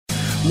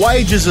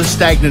Wages are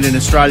stagnant in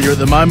Australia at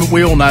the moment,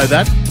 we all know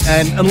that,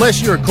 and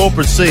unless you're a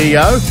corporate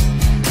CEO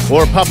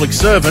or a public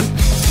servant,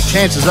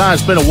 chances are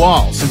it's been a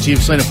while since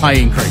you've seen a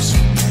pay increase.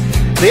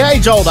 The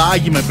age-old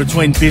argument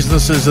between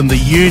businesses and the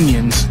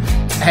unions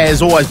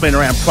has always been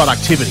around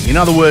productivity. In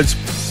other words,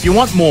 if you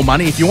want more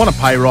money, if you want a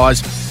pay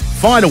rise,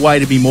 find a way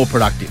to be more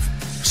productive.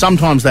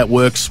 Sometimes that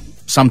works,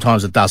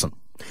 sometimes it doesn't.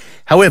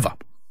 However,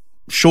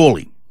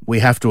 surely we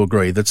have to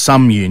agree that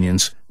some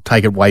unions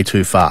take it way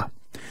too far.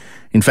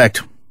 In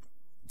fact,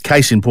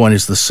 case in point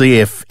is the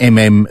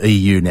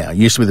CFMMEU now. It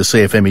used to be the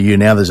CFMEU,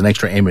 now there's an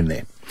extra M in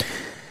there.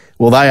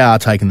 Well, they are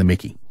taking the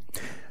mickey.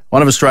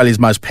 One of Australia's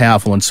most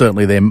powerful and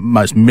certainly their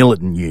most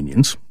militant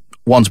unions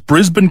wants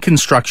Brisbane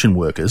construction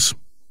workers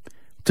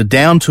to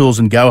down tools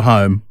and go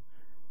home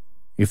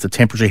if the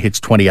temperature hits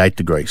 28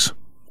 degrees.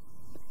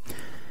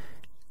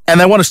 And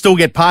they want to still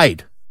get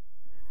paid.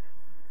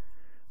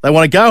 They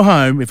want to go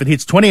home if it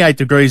hits 28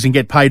 degrees and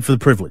get paid for the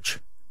privilege.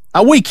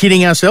 Are we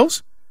kidding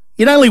ourselves?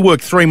 You'd only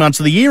work 3 months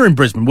of the year in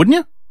Brisbane, wouldn't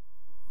you?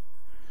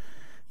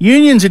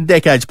 Unions in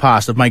decades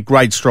past have made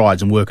great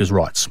strides in workers'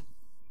 rights,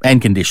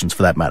 and conditions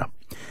for that matter.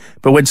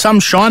 But when some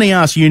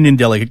shiny-arsed union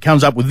delegate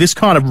comes up with this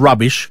kind of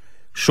rubbish,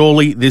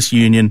 surely this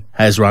union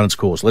has run its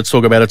course. Let's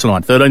talk about it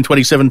tonight. 13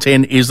 27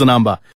 10 is the number.